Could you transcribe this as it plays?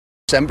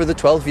December the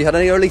 12th. Have you had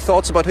any early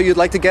thoughts about who you'd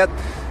like to get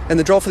in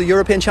the draw for the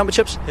European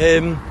Championships?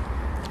 I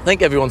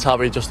think everyone's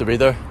happy just to be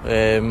there.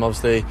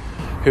 Obviously,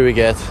 who we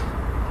get.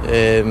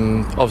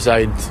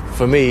 Obviously,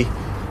 for me,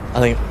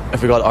 I think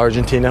if we got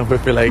Argentina,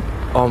 we'd be like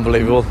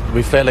unbelievable.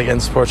 We played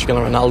against Portugal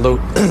and Ronaldo,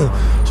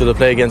 so to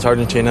play against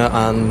Argentina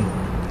and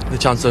the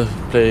chance to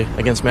play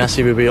against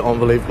Messi would be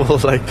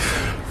unbelievable.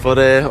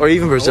 Or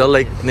even Brazil,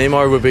 like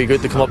Neymar would be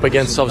good to come up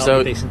against.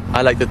 Obviously,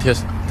 I like to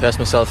test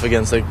myself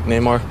against like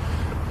Neymar.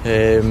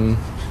 I'm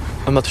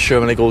not too sure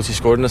how many goals he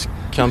scored in this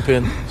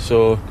campaign,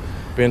 so it'll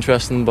be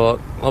interesting. But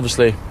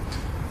obviously,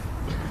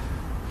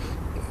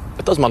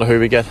 it doesn't matter who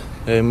we get.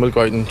 We'll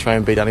go out and try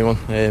and beat anyone.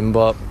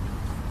 But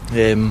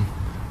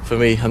for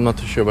me, I'm not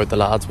too sure about the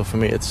lads, but for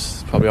me,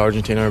 it's probably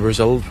Argentina or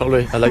Brazil.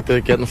 Probably I like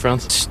to get in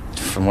France.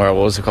 From where I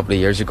was a couple of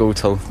years ago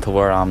to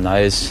where I am now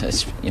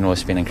it's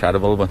been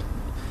incredible. But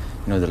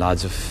the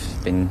lads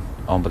have been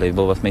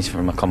unbelievable with me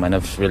from I come in.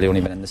 I've really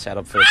only been in the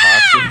setup for the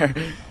past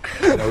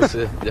year.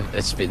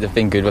 So they've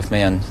been good with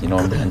me, and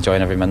I'm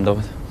enjoying every minute of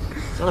it.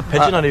 Is that a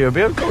pigeon out of your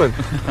beard, Colin?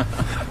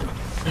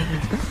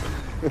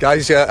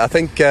 Guys, I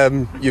think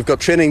you've got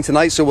training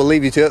tonight, so we'll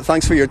leave you to it.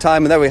 Thanks for your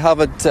time, and there we have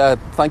it.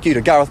 Thank you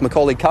to Gareth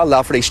McCauley, Cal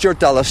Lafferty, Stuart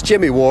Dallas,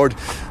 Jimmy Ward,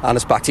 and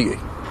it's back to you.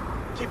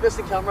 Keep this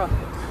in camera.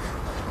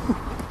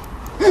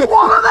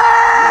 One of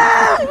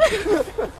them!